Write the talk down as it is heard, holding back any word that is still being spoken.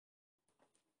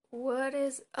What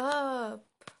is up?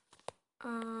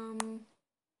 Um,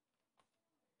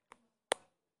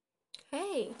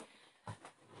 hey,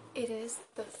 it is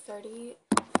the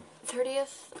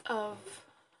 30th of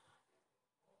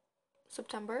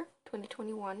September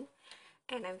 2021,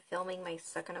 and I'm filming my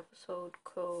second episode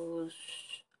because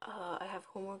I have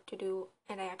homework to do,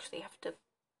 and I actually have to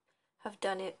have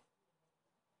done it.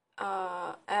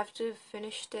 I have to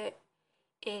finish it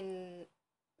in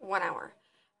 1 hour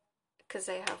because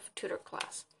I have tutor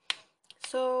class.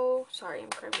 So, sorry, I'm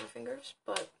cramming my fingers,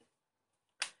 but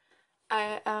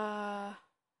I,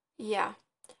 yeah.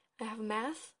 I have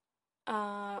math.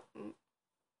 Mm-hmm.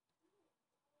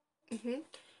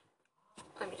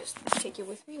 Let me just take you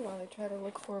with me while I try to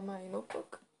look for my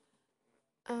notebook.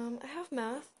 I have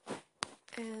math,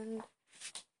 and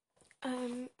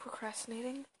I'm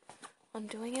procrastinating on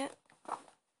doing it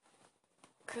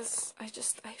because I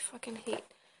fucking hate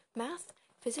math,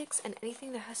 physics, and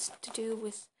anything that has to do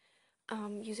with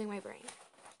using my brain,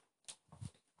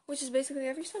 which is basically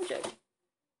every subject,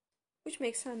 which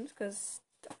makes sense because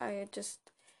I just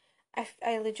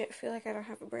I legit feel like I don't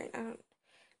have a brain. I don't.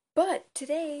 But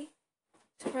today,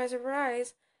 surprise,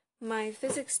 surprise, my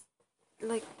physics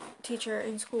like teacher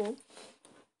in school,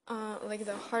 like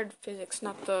the hard physics,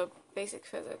 not the basic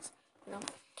physics, you know.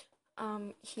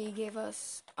 He gave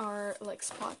us our like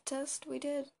spot test. We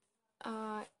did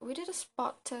a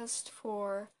spot test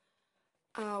for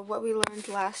what we learned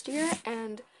last year,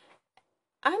 and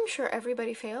I'm sure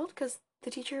everybody failed because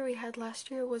the teacher we had last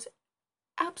year was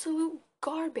absolute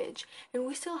garbage, and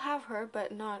we still have her,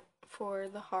 but not for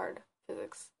the hard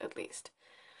physics, at least.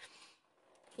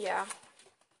 Yeah.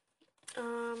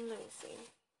 Let me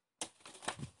see.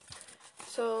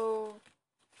 So,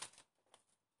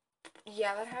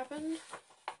 yeah, that happened.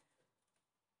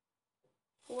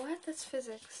 What? That's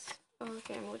physics. Oh,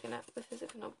 okay, I'm looking at the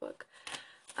physics notebook.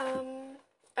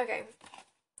 Okay.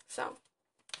 So,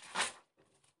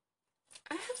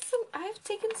 I have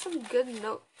taken some good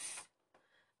notes.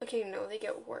 Okay, no, they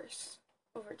get worse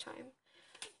over time.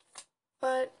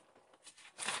 But,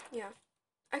 yeah.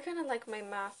 I kind of like my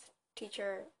math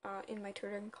teacher in my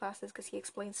tutoring classes because he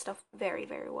explains stuff very,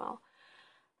 very well.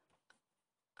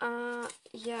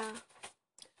 Yeah.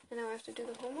 And now I have to do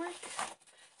the homework.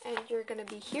 And you're gonna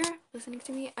be here listening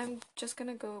to me. I'm just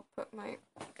gonna go put my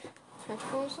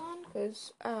headphones on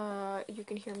because you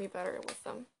can hear me better with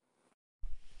them.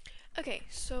 Okay,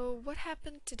 so what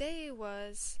happened today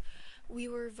was we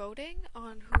were voting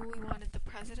on who we wanted the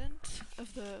president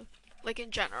of the, like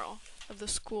in general, of the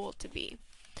school to be.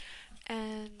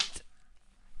 And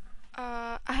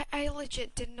I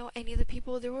legit didn't know any of the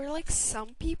people. There were like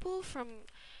some people from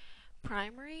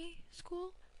primary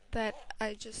school that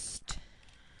I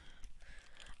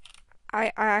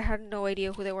had no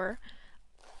idea who they were.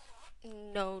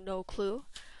 No clue.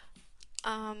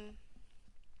 Um,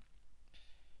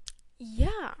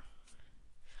 yeah.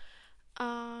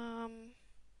 Um,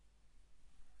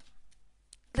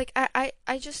 like I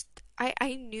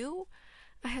knew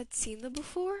I had seen them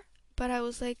before, but I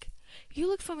was like, you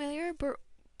look familiar, but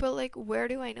like, where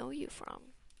do I know you from?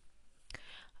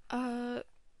 Uh,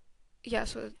 yeah,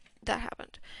 so that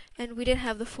happened. And we didn't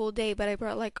have the full day, but I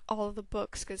brought like all of the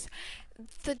books because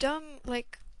the dumb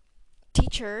like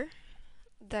teacher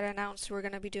that announced we're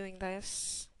gonna be doing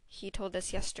this, he told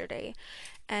us yesterday,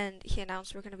 and he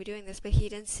announced we're gonna be doing this, but he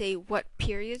didn't say what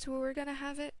periods we were gonna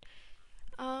have it.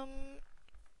 Um,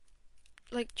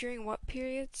 like during what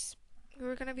periods we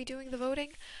were gonna be doing the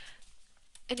voting,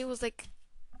 and it was like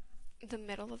the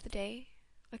middle of the day,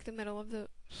 like the middle of the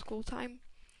school time.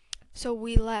 So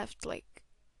we left like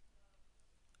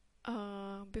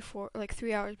before, like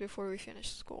 3 hours before we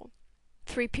finished school.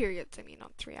 3 periods, I mean,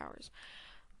 not 3 hours.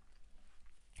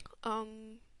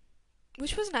 Um,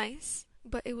 which was nice,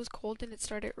 but it was cold and it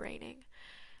started raining.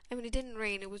 I mean, it didn't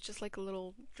rain; it was just like a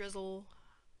little drizzle,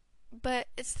 but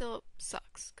it still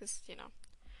sucks because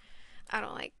I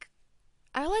don't like.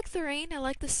 I like the rain. I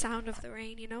like the sound of the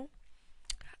rain.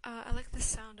 I like the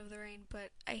sound of the rain,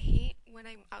 but I hate when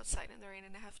I'm outside in the rain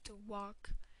and I have to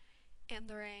walk in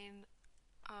the rain.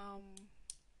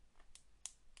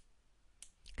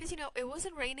 Because it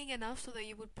wasn't raining enough so that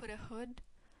you would put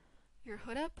your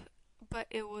hood up, but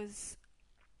it was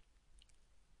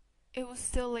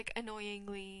still like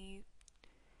annoyingly.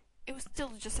 It was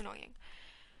still just annoying.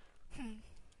 Hmm.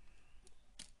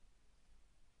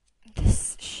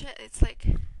 This shit. It's like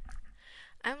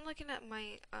I'm looking at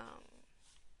my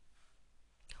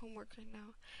homework right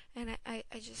now, and I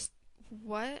just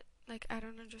what like I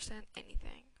don't understand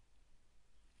anything.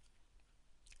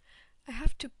 I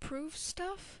have to prove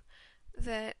stuff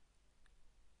that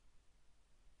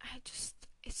I just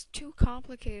It's too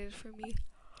complicated for me.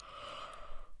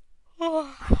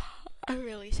 Oh, I'm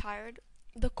really tired.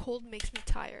 The cold makes me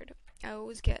tired. I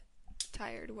always get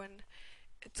tired when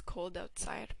it's cold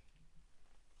outside.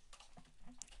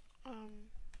 Um,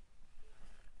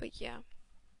 but yeah.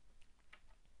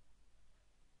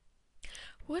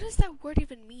 What does that word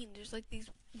even mean? There's like these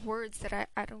words that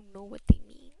I don't know what they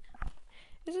mean.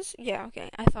 Is this? Yeah, okay.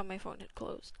 I thought my phone had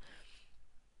closed.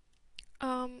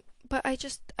 But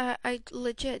I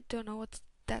legit don't know what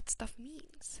that stuff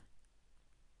means.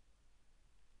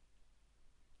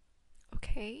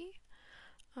 Okay.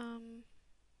 Um,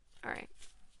 alright.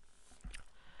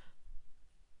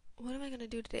 What am I gonna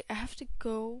do today? I have to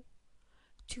go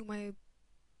to my,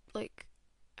 like,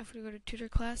 I have to go to tutor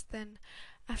class, then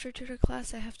after tutor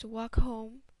class, I have to walk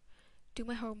home, do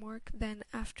my homework, then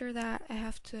after that, I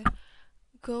have to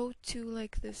go to,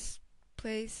 like, this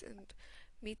place and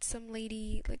meet some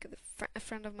lady, like, a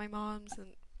friend of my mom's,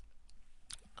 and,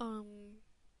 um,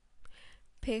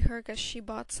 pay her because she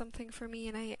bought something for me,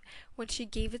 and when she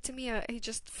gave it to me, I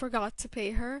just forgot to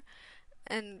pay her,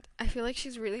 and I feel like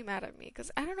she's really mad at me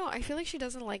because I don't know. I feel like she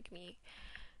doesn't like me.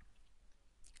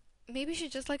 Maybe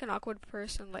she's just like an awkward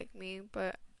person like me,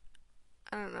 but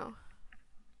I don't know.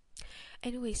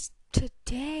 Anyways,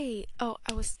 today, oh,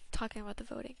 I was talking about the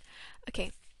voting.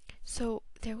 Okay, so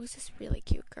there was this really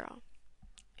cute girl.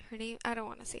 Her name, I don't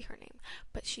want to say her name,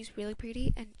 but she's really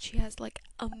pretty and she has like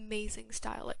amazing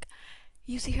style. Like,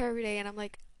 you see her every day, and I'm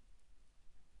like,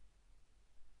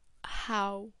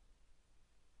 how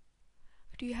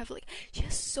do you have like, she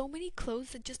has so many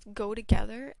clothes that just go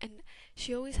together, and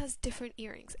she always has different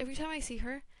earrings. Every time I see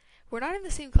her, we're not in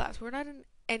the same class. We're not in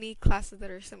any classes that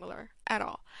are similar at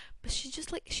all. But she's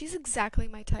just like, she's exactly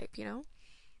my type, you know?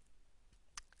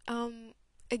 Um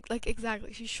like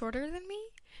exactly. She's shorter than me.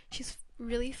 She's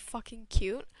really fucking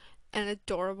cute and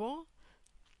adorable.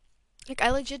 Like, I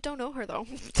legit don't know her though.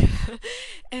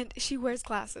 And she wears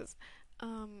glasses.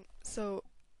 So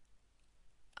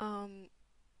um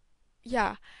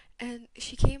yeah, and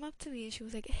she came up to me and she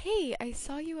was like, "Hey, I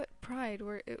saw you at Pride.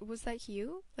 Was that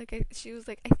you?" Like, she was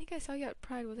like, "I think I saw you at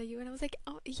Pride. Was that you?" And I was like,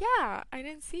 "Oh yeah, I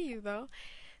didn't see you though."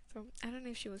 So I don't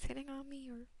know if she was hitting on me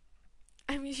or,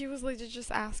 I mean, she was legit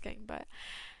just asking, but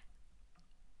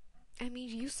I mean,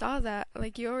 you saw that.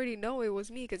 Like, you already know it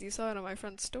was me because you saw it on my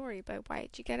friend's story. But why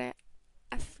did you get it?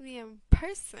 Ask me in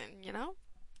person, you know?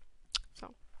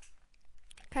 So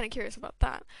kind of curious about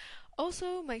that.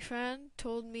 Also, my friend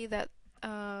told me that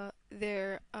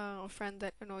their friend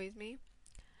that annoys me,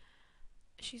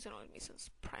 she's annoyed me since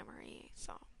primary,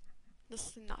 so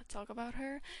let's not talk about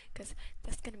her because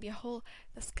that's gonna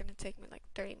take me like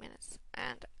 30 minutes,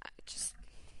 and I just,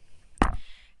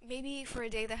 maybe for a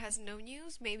day that has no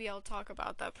news, maybe I'll talk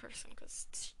about that person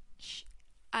because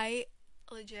I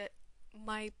legit,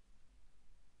 my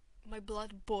my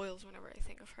blood boils whenever I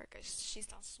think of her because she's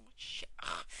done so much shit.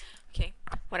 Okay,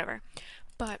 whatever.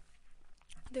 But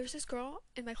there's this girl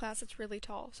in my class that's really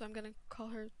tall, so I'm gonna call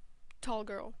her tall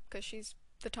girl because she's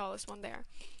the tallest one there.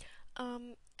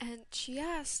 And she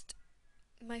asked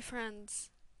my friend's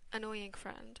annoying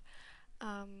friend,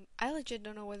 I legit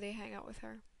don't know where they hang out with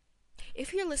her.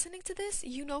 If you're listening to this,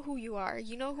 you know who you are.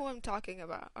 You know who I'm talking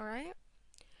about, alright?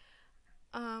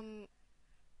 Um,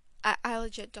 I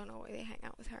legit don't know where they hang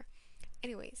out with her.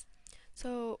 Anyways,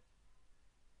 so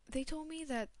they told me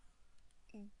that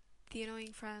the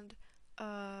annoying friend,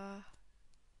 uh,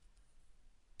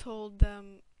 told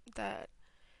them that,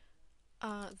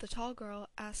 the tall girl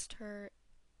asked her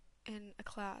in a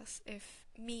class if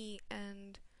me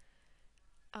and,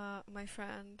 my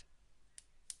friend,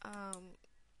 um,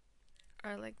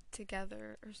 are like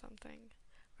together or something.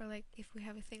 Or like if we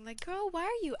have a thing, like, girl, why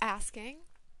are you asking?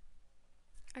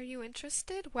 Are you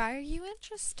interested? Why are you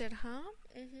interested, huh?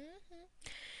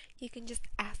 You can just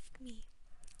ask me.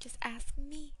 Just ask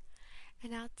me.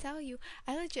 And I'll tell you.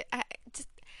 I legit, I just,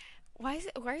 why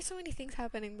are so many things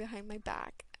happening behind my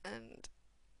back? And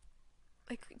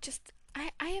like, just,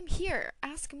 I am here.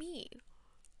 Ask me.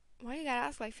 Why you gotta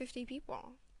ask like 50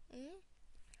 people? Mm?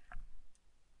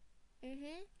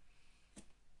 Mm-hmm.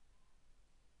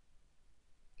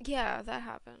 Yeah, that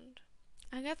happened.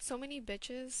 I got so many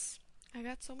bitches. I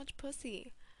got so much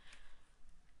pussy.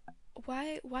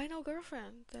 Why no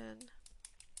girlfriend then?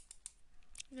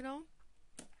 You know?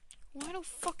 Why no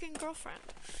fucking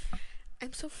girlfriend?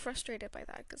 I'm so frustrated by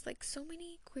that because like so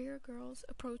many queer girls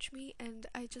approach me and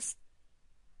I just,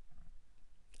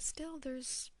 still,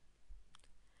 there's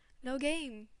no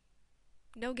game.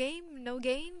 No game, no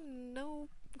game, no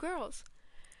girls.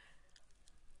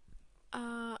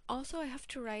 Also I have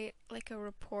to write like a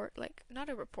report, like not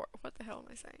a report, what the hell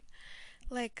am I saying?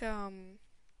 Like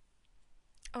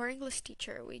our English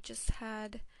teacher, we just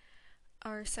had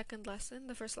our second lesson.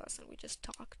 The first lesson we just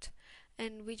talked,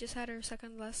 and we just had our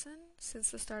second lesson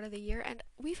since the start of the year, and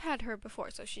we've had her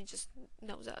before, so she just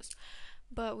knows us.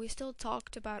 But we still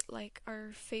talked about like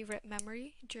our favorite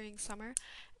memory during summer,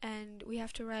 and we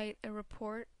have to write a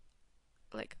report,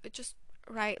 like just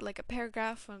write like a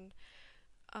paragraph on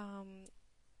um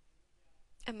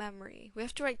a memory. We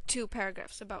have to write two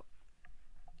paragraphs about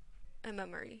a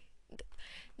memory.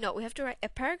 No, we have to write a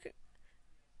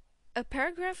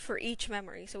paragraph for each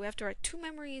memory. So we have to write two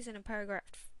memories in a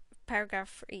paragraph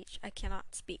for each. I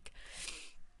cannot speak.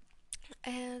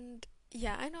 And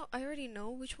yeah, I already know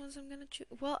which ones I'm gonna choose.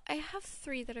 Well, I have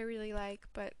three that I really like,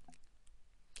 but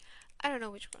I don't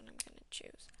know which one I'm gonna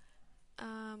choose.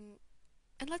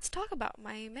 And let's talk about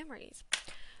my memories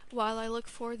while I look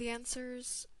for the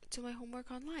answers to my homework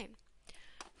online.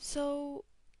 So,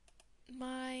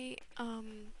 my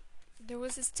there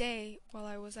was this day while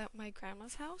I was at my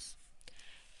grandma's house,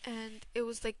 and it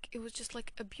was just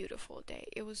like a beautiful day.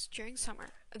 It was during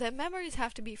summer. The memories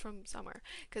have to be from summer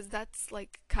because that's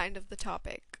like kind of the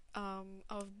topic of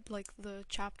like the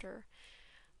chapter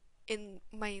in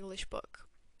my English book.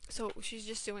 So she's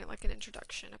just doing like an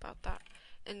introduction about that,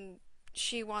 and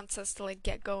she wants us to like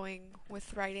get going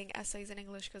with writing essays in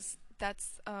English because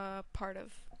that's part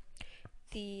of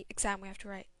the exam we have to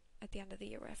write at the end of the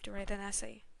year. We have to write an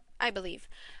essay, I believe.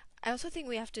 I also think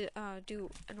we have to do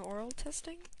an oral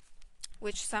testing,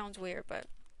 which sounds weird, but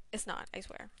it's not, I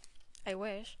swear. I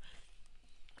wish.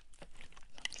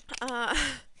 Uh,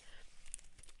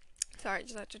 sorry,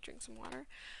 just had to drink some water.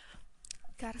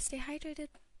 Gotta stay hydrated,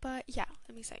 but yeah,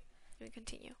 let me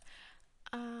continue.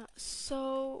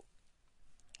 So,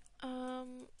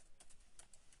 um,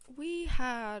 we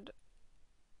had,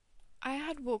 I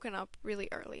had woken up really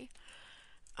early,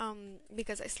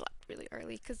 because I slept really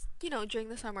early, because, during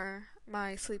the summer,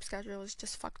 my sleep schedule is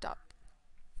just fucked up.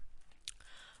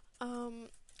 Um,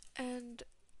 and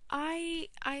I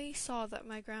saw that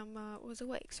my grandma was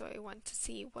awake, so I went to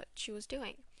see what she was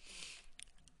doing.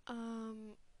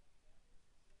 Um,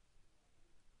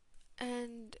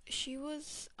 and she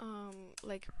was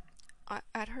like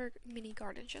at her mini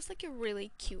garden. She has like a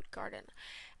really cute garden,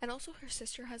 and also her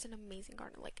sister has an amazing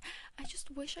garden. Like, I just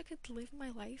wish I could live my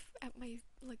life at my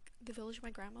like the village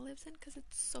my grandma lives in because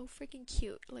it's so freaking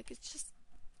cute. Like, it's just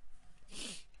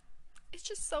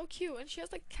so cute, and she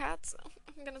has like cats.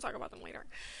 I'm gonna talk about them later,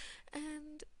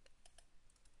 and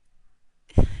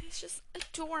it's just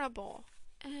adorable.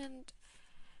 And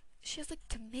she has like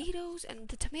tomatoes, and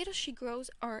the tomatoes she grows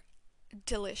are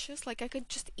delicious. Like, I could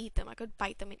just eat them. I could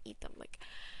bite them and eat them. Like,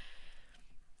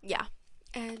 yeah.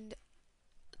 And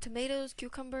tomatoes,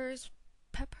 cucumbers,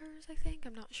 peppers, I think.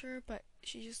 I'm not sure, but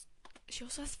she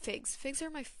also has figs. Figs are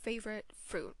my favorite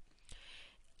fruit.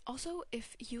 Also,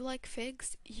 if you like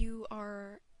figs, you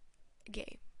are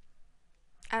gay.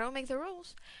 I don't make the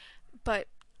rules, but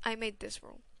I made this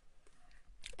rule.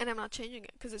 And I'm not changing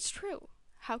it because it's true.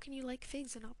 How can you like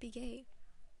figs and not be gay?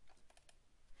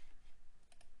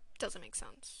 Doesn't make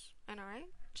sense. I know, right?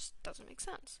 Just doesn't make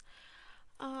sense.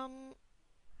 Um,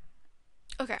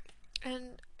 okay.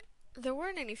 And there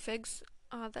weren't any figs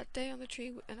that day on the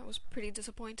tree, and I was pretty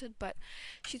disappointed. But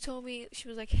she told me, she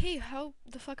was like, "Hey, how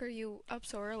the fuck are you up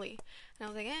so early?" And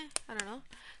I was like, I don't know.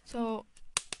 So,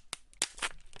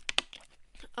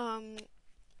 um,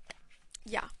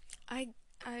 yeah, I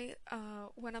I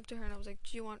went up to her and I was like,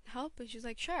 "Do you want help?" And she's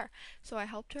like, "Sure." So I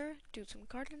helped her do some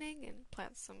gardening and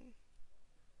plant some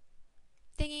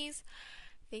thingies,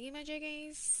 thingy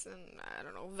majiggies, and I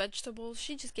don't know, vegetables.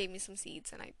 She just gave me some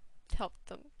seeds and helped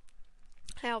them.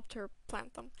 I helped her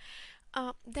plant them.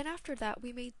 Then after that,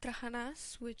 we made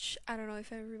trajanas, which I don't know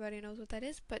if everybody knows what that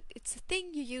is, but it's a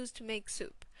thing you use to make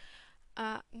soup.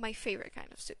 My favorite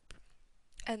kind of soup,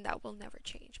 and that will never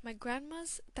change. My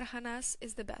grandma's trajanas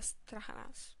is the best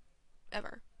trajanas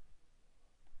ever.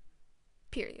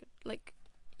 Period. Like,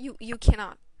 you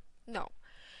cannot. No,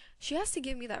 she has to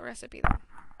give me that recipe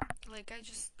though. Like,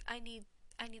 I need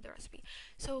the recipe.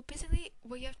 So basically,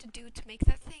 what you have to do to make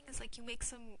that thing is like you make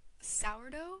some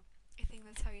sourdough. I think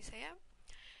that's how you say it.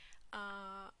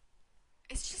 Uh,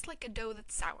 it's just like a dough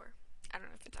that's sour. I don't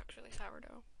know if it's actually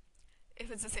sourdough,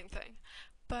 if it's the same thing.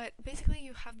 But basically,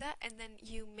 you have that, and then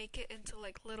you make it into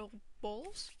like little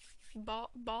bowls,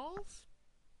 balls,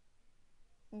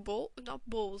 not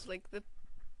bowls like the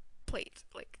plate,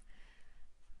 like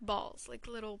balls, like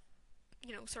little,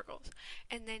 circles,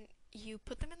 and then you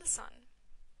put them in the sun,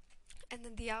 and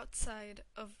then the outside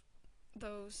of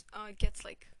those gets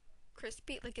like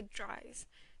crispy, like it dries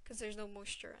because there's no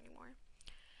moisture anymore.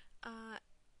 Uh,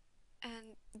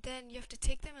 and then you have to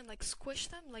take them and like squish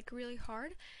them like really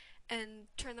hard and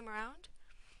turn them around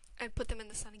and put them in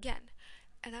the sun again.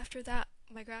 And after that,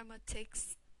 my grandma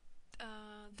takes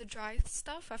the dry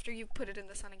stuff after you put it in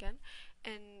the sun again,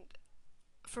 and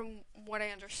from what I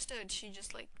understood, she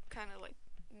just like kind of like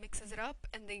mixes it up,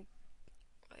 and they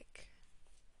like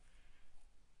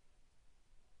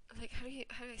how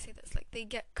do I say this? Like they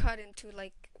get cut into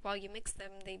like while you mix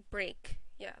them, they break.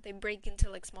 Yeah, they break into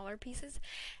like smaller pieces,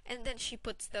 and then she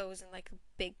puts those in like a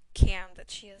big can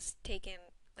that she has taken.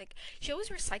 Like she always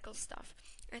recycles stuff,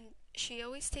 and she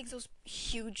always takes those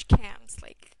huge cans,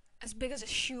 like as big as a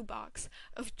shoebox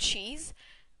of cheese,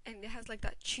 and it has like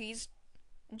that cheese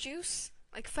juice,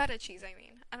 like feta cheese. I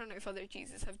mean, I don't know if other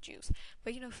cheeses have juice,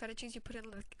 but you know, feta cheese you put in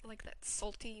like that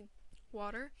salty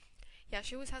water. Yeah,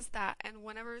 she always has that, and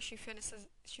whenever she finishes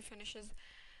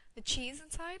the cheese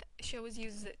inside, she always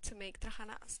uses it to make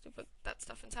tajanas, to put that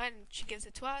stuff inside, and she gives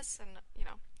it to us and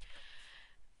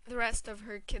the rest of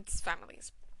her kids'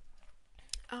 families.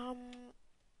 Um,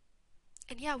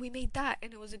 and yeah, we made that,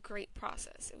 and it was a great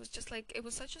process. It was just like it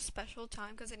was such a special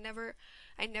time because I never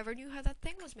knew how that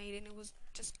thing was made, and it was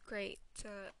just great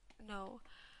to know.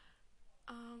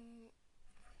 Um,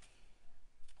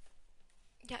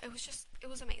 yeah, it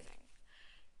was amazing.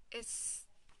 It's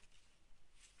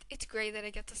it's great that I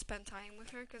get to spend time with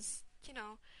her because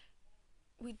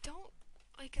we don't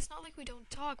like it's not like we don't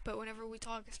talk, but whenever we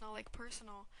talk, it's not like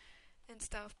personal and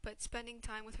stuff. But spending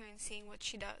time with her and seeing what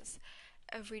she does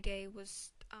every day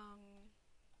was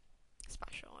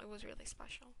special. It was really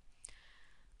special.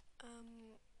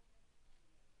 Um,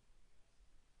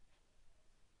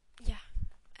 yeah,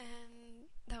 and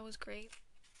that was great.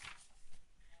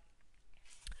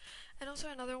 And also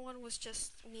another one was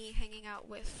just me hanging out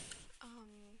with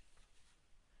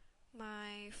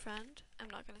my friend. I'm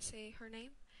not gonna say her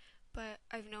name, but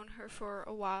I've known her for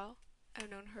a while. I've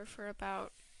known her for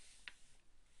about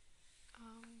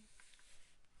um,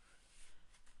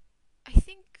 I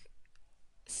think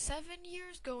 7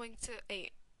 years, going to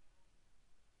 8.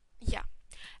 Yeah,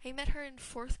 I met her in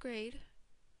fourth grade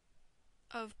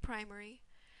of primary,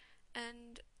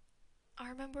 and I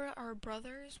remember our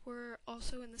brothers were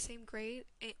also in the same grade,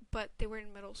 but they were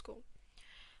in middle school.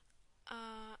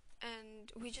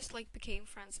 And we just like became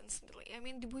friends instantly. I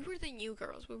mean, we were the new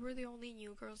girls. We were the only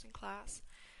new girls in class,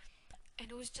 and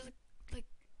it was just like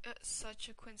such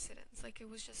a coincidence. Like it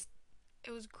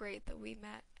was great that we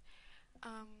met.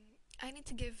 I need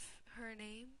to give her a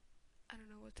name. I don't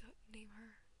know what to name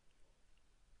her.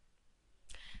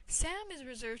 Sam is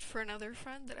reserved for another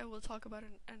friend that I will talk about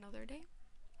another day,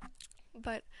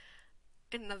 but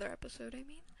in another episode, I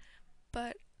mean.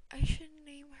 But I should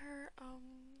name her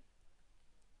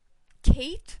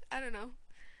Kate. I don't know.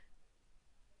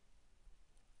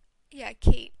 Yeah,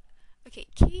 Kate. Okay,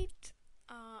 Kate.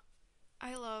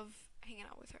 I love hanging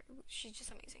out with her. She's just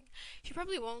amazing. She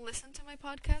probably won't listen to my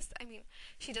podcast. I mean,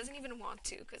 she doesn't even want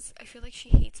to because I feel like she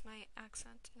hates my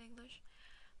accent in English.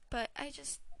 But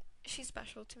she's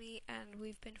special to me, and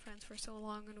we've been friends for so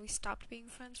long, and we stopped being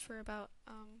friends for about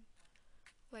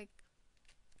like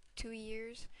 2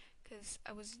 years because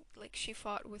I was like she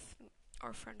fought with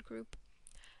our friend group,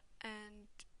 and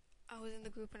I was in the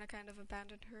group and I kind of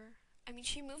abandoned her. I mean,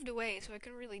 she moved away, so I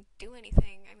couldn't really do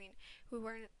anything. I mean,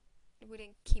 we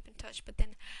didn't keep in touch, but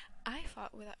then I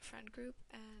fought with that friend group,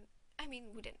 and I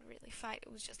mean, we didn't really fight.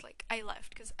 It was just like I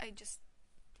left because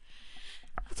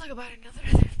I'll talk about it in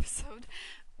another episode,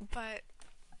 but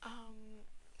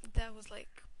that was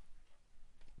like,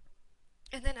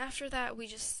 and then after that,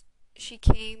 she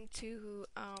came to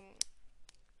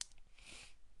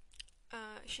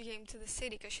she came to the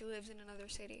city because she lives in another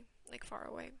city, like far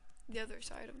away, the other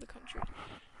side of the country,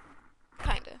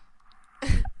 kinda.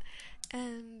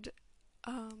 And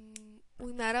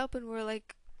we met up and we're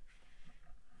like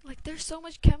there's so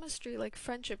much chemistry, like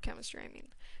friendship chemistry, I mean,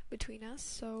 between us.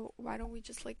 So why don't we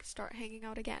just like start hanging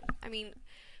out again? I mean,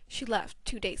 she left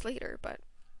 2 days later, but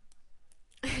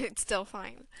it's still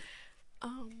fine.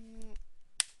 Um,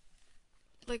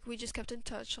 like we just kept in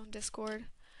touch on Discord,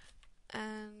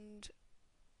 and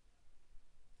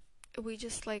we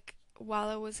just like while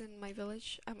I was in my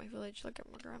village, like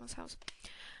at my grandma's house,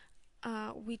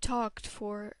 we talked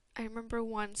for. I remember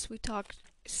once we talked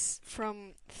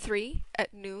from 3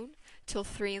 at noon till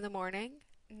 3 in the morning,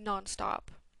 non-stop.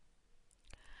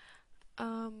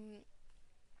 Um,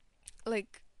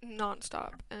 like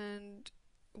non-stop, and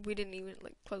we didn't even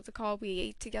like close the call. We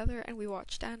ate together and we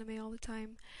watched anime all the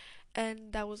time,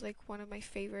 and that was like one of my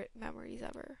favorite memories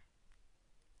ever.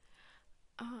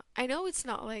 I know it's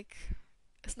not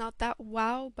that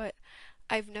wow, but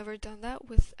I've never done that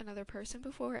with another person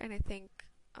before, and I think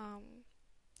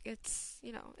it's,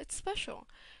 it's special.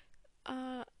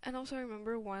 And also I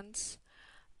remember once,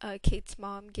 Kate's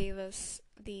mom gave us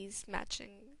these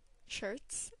matching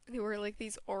shirts. They were like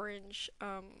these orange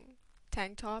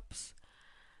tank tops,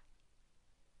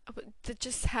 but that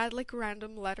just had like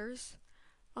random letters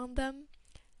on them,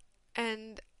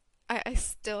 and I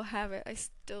still have it. I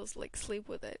still like sleep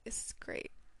with it. It's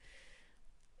great.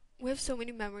 We have so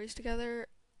many memories together,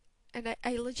 and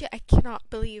I legit I cannot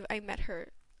believe I met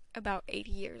her about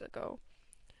 80 years ago.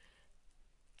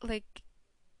 Like,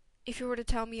 if you were to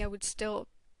tell me I would still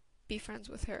be friends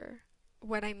with her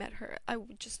when I met her, I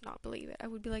would just not believe it. I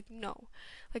would be like, no.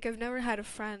 Like, I've never had a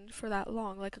friend for that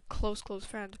long, like a close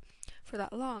friend for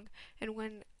that long. And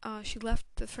when she left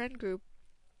the friend group,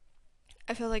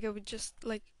 I felt like I would just,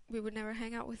 like, we would never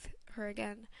hang out with her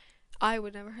again. I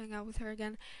would never hang out with her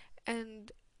again.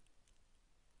 And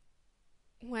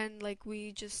when, like,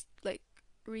 we just, like,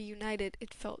 reunited,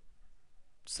 it felt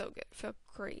so good. It felt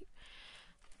great.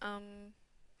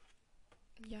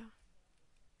 Yeah.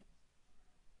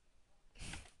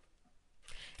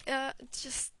 It's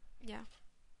just, yeah.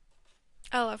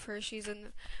 I love her. She's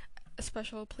in a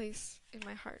special place in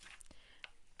my heart.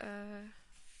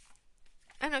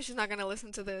 I know she's not gonna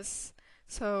listen to this,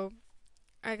 so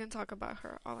I can talk about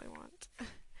her all I want.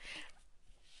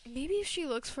 Maybe if she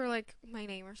looks for, like, my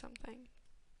name or something.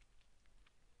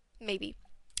 Maybe.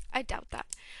 I doubt that.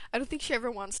 I don't think she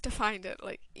ever wants to find it,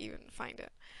 like, even find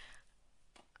it.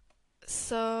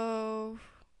 So,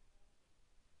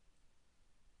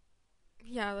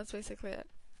 yeah, that's basically it.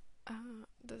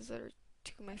 Those are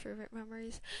two of my favorite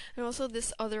memories. And also,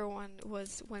 this other one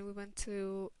was when we went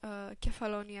to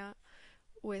Kefalonia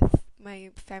with my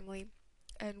family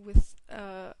and with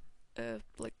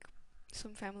like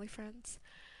some family friends.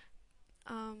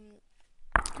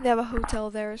 They have a hotel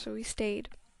there, so we stayed.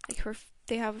 Like,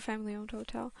 they have a family-owned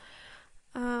hotel.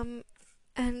 And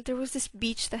there was this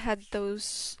beach that had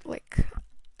those, like,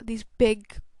 these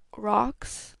big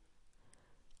rocks,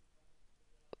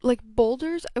 like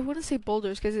boulders. I wouldn't say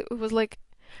boulders because it was like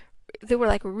they were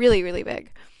like really really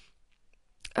big.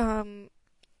 Um,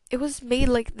 it was made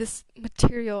like this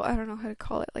material. I don't know how to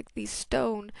call it. Like these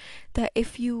stone that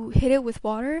if you hit it with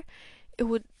water, it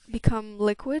would become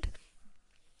liquid.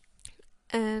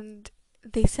 And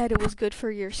they said it was good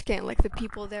for your skin. Like the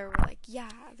people there were like,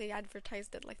 yeah, they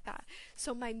advertised it like that.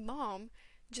 So my mom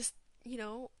just,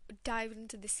 dived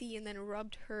into the sea and then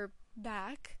rubbed her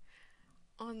back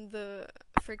on the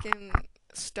freaking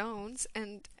stones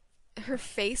and her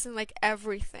face and like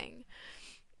everything.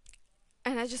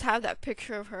 And I just have that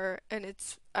picture of her and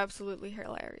it's absolutely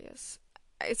hilarious.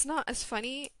 It's not as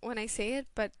funny when I say it,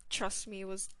 but trust me, it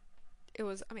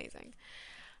was amazing.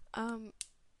 Um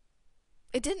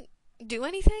it didn't do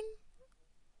anything,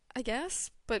 I guess,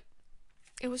 but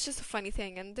it was just a funny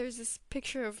thing. And there's this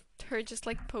picture of her just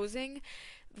like posing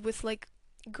with like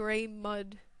gray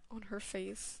mud on her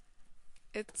face.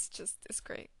 It's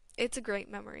great. It's a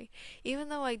great memory. Even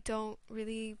though I don't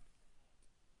really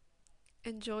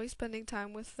enjoy spending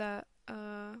time with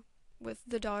with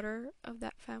the daughter of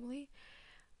that family,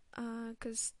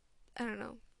 'cause I don't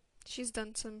know. She's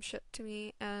done some shit to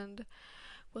me, and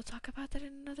we'll talk about that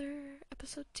in another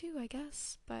episode too, I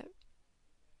guess. But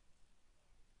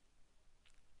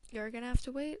you're gonna have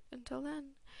to wait until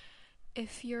then.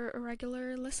 If you're a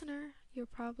regular listener, you're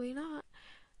probably not.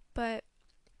 But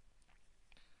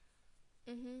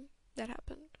that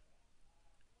happened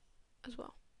as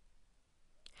well.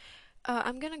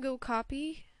 I'm gonna go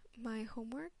copy my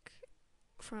homework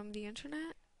from the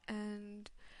internet, and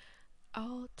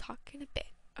I'll talk in a bit.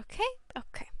 Okay?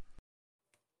 Okay.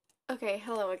 Okay,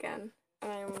 hello again.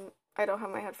 I don't have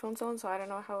my headphones on, so I don't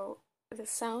know how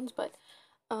this sounds, but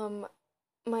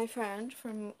my friend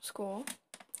from school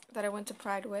that I went to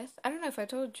Pride with, I don't know if I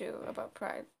told you about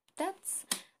Pride. That's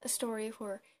a story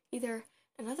for either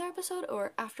another episode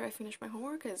or after I finish my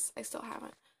homework, because I still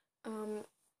haven't.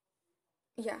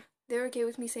 Yeah, they're okay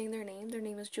with me saying their name. Their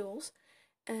name is Jules,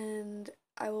 and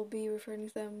I will be referring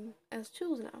to them as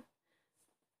Jules now.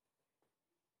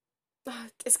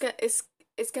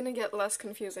 It's gonna get less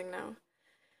confusing now.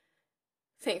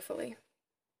 Thankfully.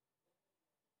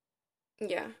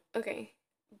 Yeah, okay.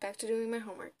 Back to doing my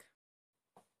homework.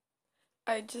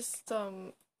 I just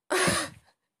how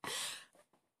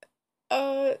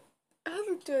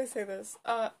do I say this?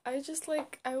 I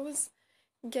was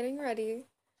getting ready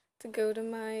to go to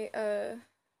my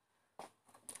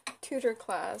tutor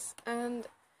class, and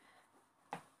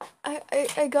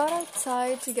I got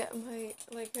outside to get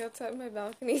outside my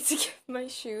balcony to get my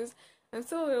shoes. I'm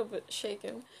still a little bit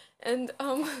shaken. And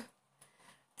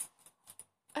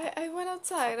I went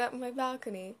outside at my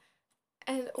balcony,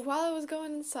 and while I was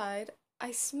going inside,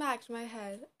 I smacked my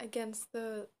head against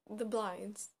the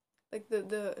blinds. Like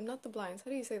the not the blinds,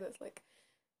 how do you say this? Like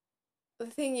the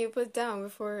thing you put down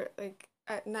before, like,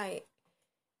 at night.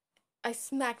 I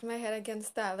smacked my head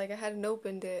against that, like I hadn't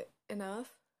opened it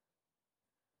enough.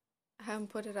 I hadn't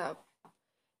put it up.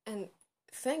 And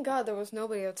thank God there was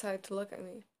nobody outside to look at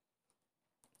me.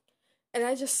 And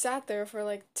I just sat there for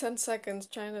like 10 seconds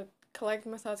trying to collect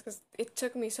my thoughts because it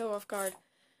took me so off guard.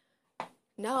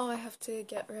 Now I have to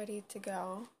get ready to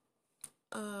go.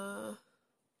 So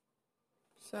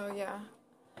yeah.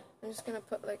 I'm just gonna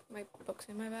put like my books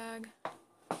in my bag.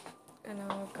 And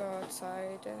I'll go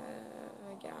outside.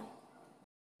 Yeah.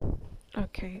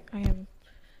 Okay,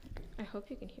 I hope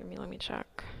you can hear me. Let me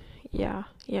check. Yeah,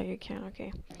 you can.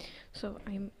 Okay. So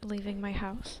I'm leaving my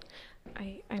house.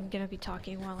 I'm gonna be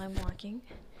talking while I'm walking,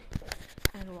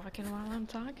 and walking while I'm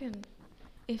talking,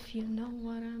 if you know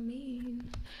what I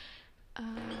mean.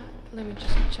 Let me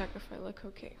just check if I look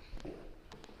okay.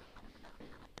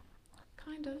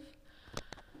 Kind of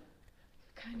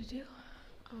do.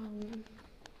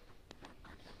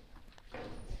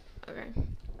 Okay.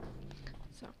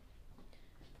 So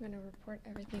I'm gonna report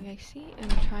everything I see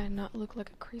and try and not look like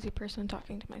a crazy person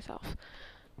talking to myself.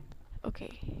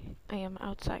 Okay, I am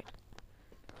outside.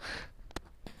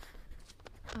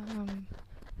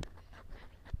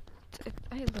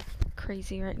 I look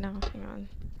crazy right now. Hang on.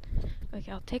 Okay,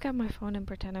 I'll take out my phone and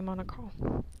pretend I'm on a call.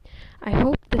 I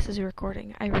hope this is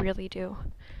recording. I really do.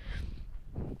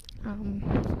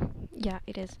 Yeah,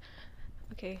 it is.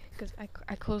 Okay, because I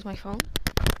close my phone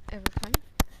every time,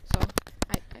 so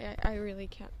I really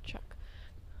can't check.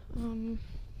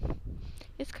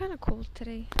 It's kind of cold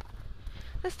today.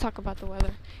 Let's talk about the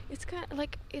weather. It's kind of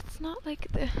like, it's not like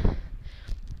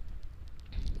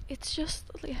it's just,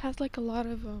 it has like a lot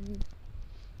of, I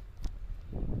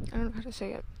don't know how to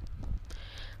say it.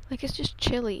 Like, it's just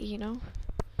chilly, you know?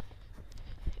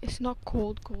 It's not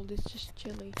cold, it's just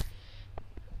chilly.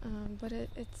 But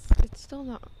it's still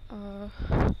not,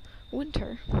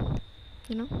 winter,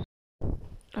 you know?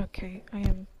 Okay, I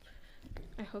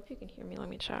hope you can hear me. Let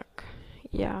me check.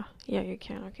 Yeah, you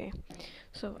can. Okay.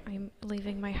 So I'm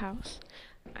leaving my house.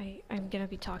 I'm gonna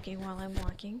be talking while I'm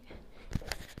walking,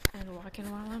 and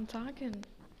walking while I'm talking,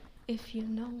 if you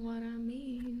know what I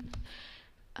mean.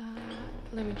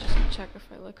 Let me just check if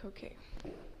I look okay.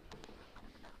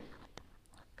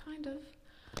 Kind of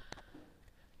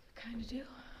do.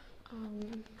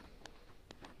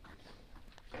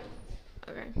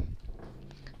 Okay.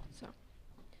 So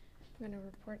I'm gonna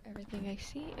report everything I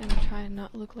see and try and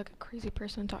not look like a crazy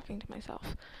person talking to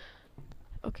myself.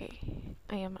 Okay,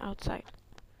 I am outside.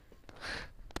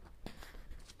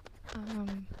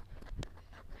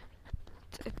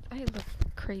 I look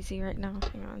crazy right now.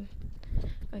 Hang on.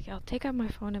 Okay, I'll take out my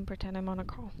phone and pretend I'm on a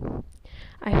call.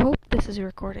 I hope this is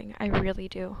recording. I really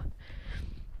do.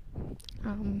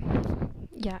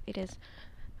 Yeah, it is.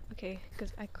 Okay,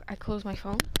 because I close my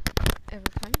phone every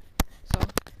time, so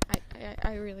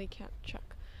I really can't check.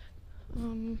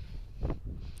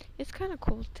 It's kind of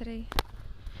cold today.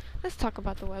 Let's talk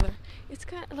about the weather. It's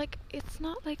kind of like, it's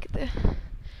not like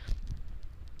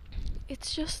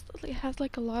it's just, it has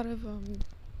like a lot of, I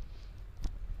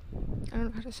don't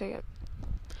know how to say it.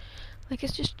 Like,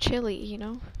 it's just chilly, you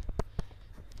know?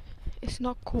 It's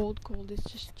not cold, it's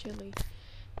just chilly.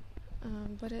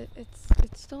 But it's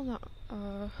still not,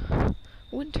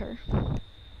 winter,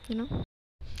 you know?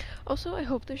 Also, I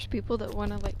hope there's people that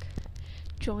want to, like,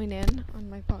 join in on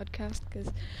my podcast, because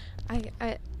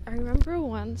I remember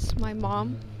once my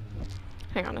mom,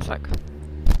 hang on a sec.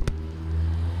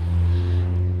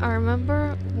 I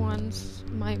remember once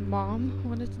my mom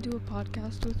wanted to do a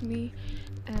podcast with me,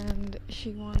 and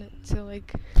she wanted to,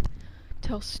 like,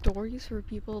 tell stories for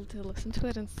people to listen to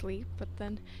it and sleep, but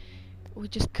then we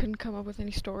just couldn't come up with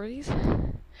any stories.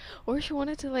 Or she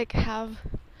wanted to, like, have,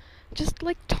 just,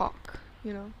 like, talk,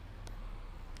 you know?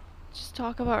 Just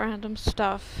talk about random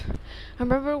stuff. I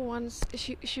remember once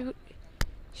she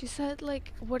said,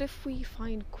 like, what if we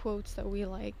find quotes that we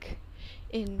like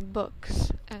in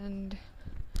books and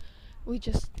we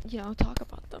just, you know, talk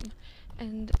about them.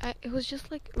 And it was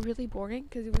just, like, really boring,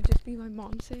 because it would just be my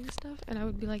mom saying stuff, and I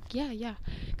would be like, yeah,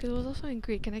 because it was also in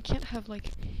Greek, and I can't have,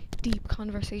 like, deep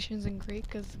conversations in Greek,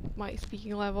 because my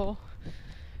speaking level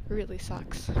really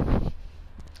sucks.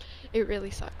 It really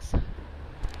sucks.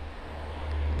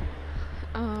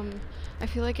 I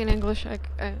feel like in English,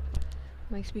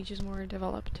 my speech is more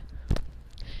developed.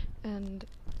 And,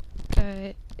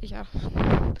 yeah.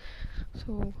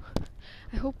 So,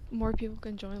 I hope more people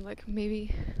can join, like,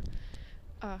 maybe,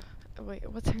 wait,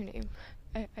 what's her name?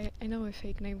 I know a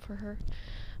fake name for her.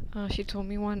 She told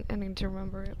me one, and I need to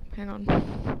remember it. Hang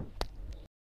on.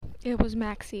 It was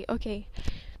Maxi. Okay,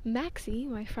 Maxi,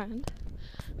 my friend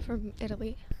from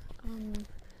Italy.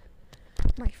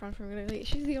 My friend from Italy.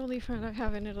 She's the only friend I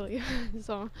have in Italy.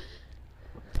 So,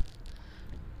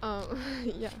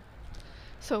 yeah.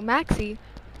 So Maxi,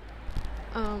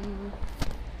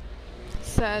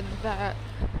 said that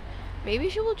maybe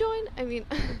she will join. I mean,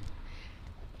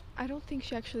 I don't think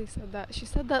she actually said that. She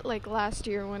said that like last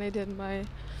year when I did my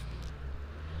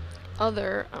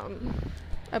other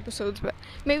episodes, but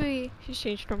maybe she's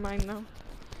changed her mind now.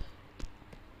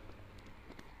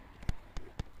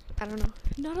 I don't know.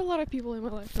 Not a lot of people in my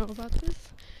life know about this.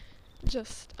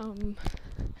 Just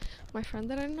my friend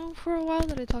that I know for a while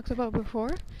that I talked about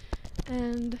before,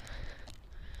 and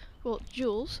well,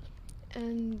 Jules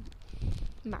and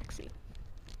Maxi.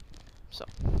 So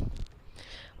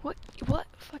what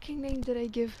fucking name did I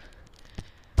give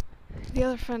the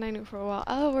other friend I knew for a while?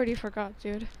 I already forgot,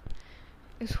 dude.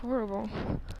 It's horrible.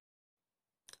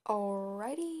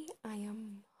 Alrighty, I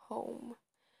am home.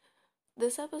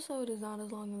 This episode is not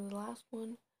as long as the last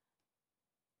one,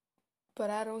 but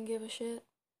I don't give a shit.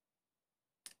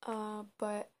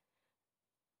 But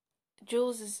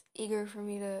Jules is eager for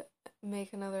me to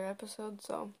make another episode,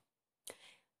 so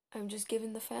I'm just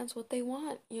giving the fans what they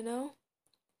want, you know?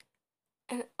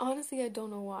 And honestly, I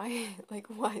don't know why. Like,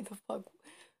 why the fuck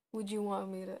would you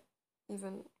want me to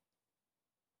even...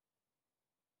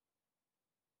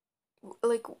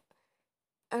 Like,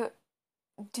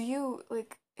 do you,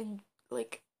 like,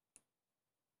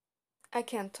 I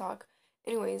can't talk.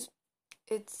 Anyways,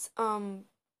 it's,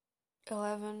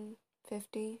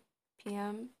 11:50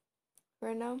 p.m.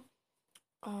 right now.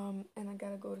 And I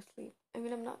gotta go to sleep. I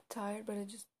mean, I'm not tired, but I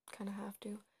just kind of have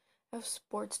to. I have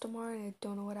sports tomorrow, and I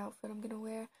don't know what outfit I'm gonna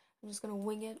wear. I'm just gonna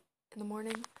wing it in the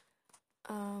morning.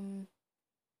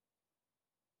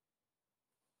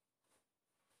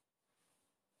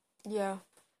 Yeah,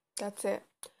 that's it.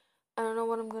 I don't know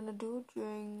what I'm gonna do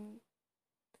during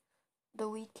the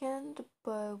weekend,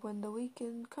 but when the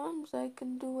weekend comes, I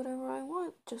can do whatever I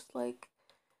want, just like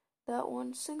that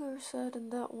one singer said in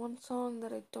that one song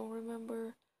that I don't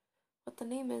remember what the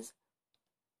name is.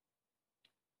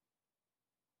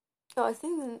 Oh, I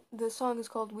think the song is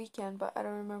called Weekend, but I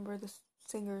don't remember the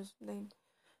singer's name.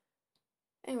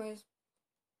 Anyways,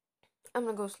 I'm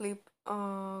gonna go sleep.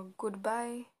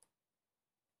 Goodbye,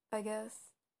 I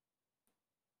guess.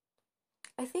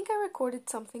 I think I recorded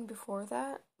something before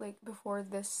that, like before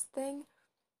this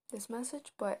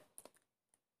message, but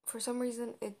for some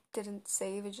reason it didn't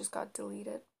save, it just got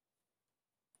deleted,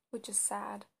 which is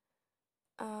sad.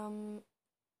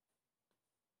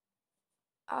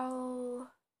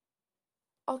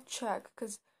 I'll check,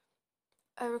 because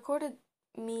I recorded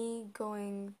me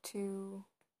going to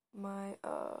my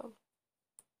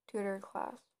tutor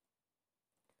class,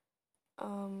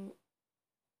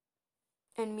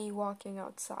 and me walking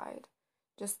outside,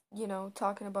 just,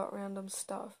 talking about random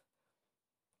stuff.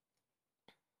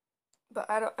 But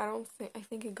I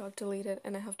think it got deleted,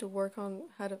 and I have to work on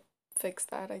how to fix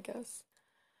that, I guess.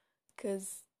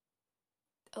 Because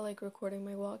I like recording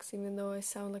my walks, even though I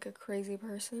sound like a crazy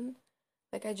person.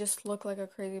 Like, I just look like a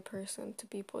crazy person to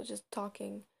people just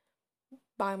talking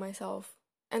by myself.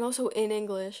 And also in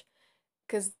English,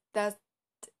 because that's...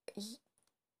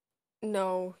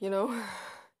 No,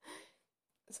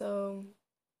 So,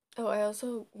 I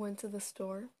also went to the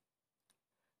store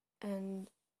and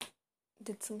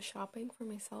did some shopping for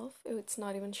myself. It's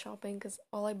not even shopping, because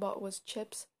all I bought was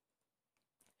chips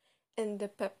and the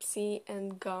Pepsi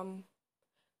and gum,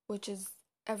 which is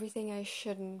everything I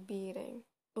shouldn't be eating.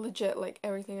 Legit, like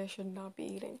everything I should not be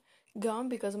eating. Gum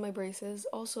because of my braces,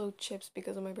 also chips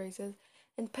because of my braces,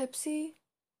 and Pepsi.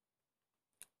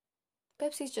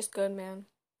 Pepsi's just good, man.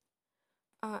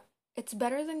 It's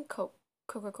better than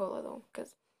Coca-Cola though,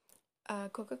 because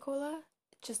Coca-Cola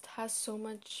just has so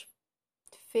much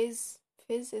fizz.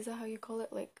 Fizz, is that how you call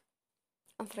it? Like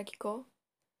anthraquico.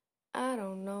 I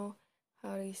don't know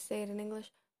how do you say it in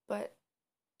English, but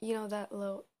that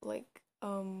little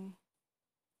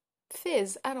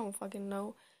fizz. I don't fucking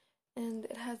know, and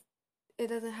it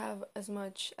doesn't have as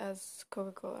much as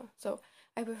Coca-Cola. So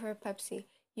I prefer Pepsi.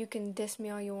 You can diss me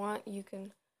all you want. You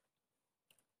can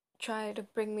try to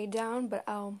bring me down, but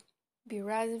I'll be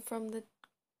rising from the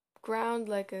ground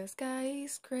like a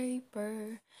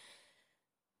skyscraper.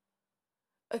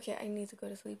 Okay, I need to go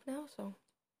to sleep now, so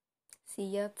see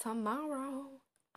ya tomorrow.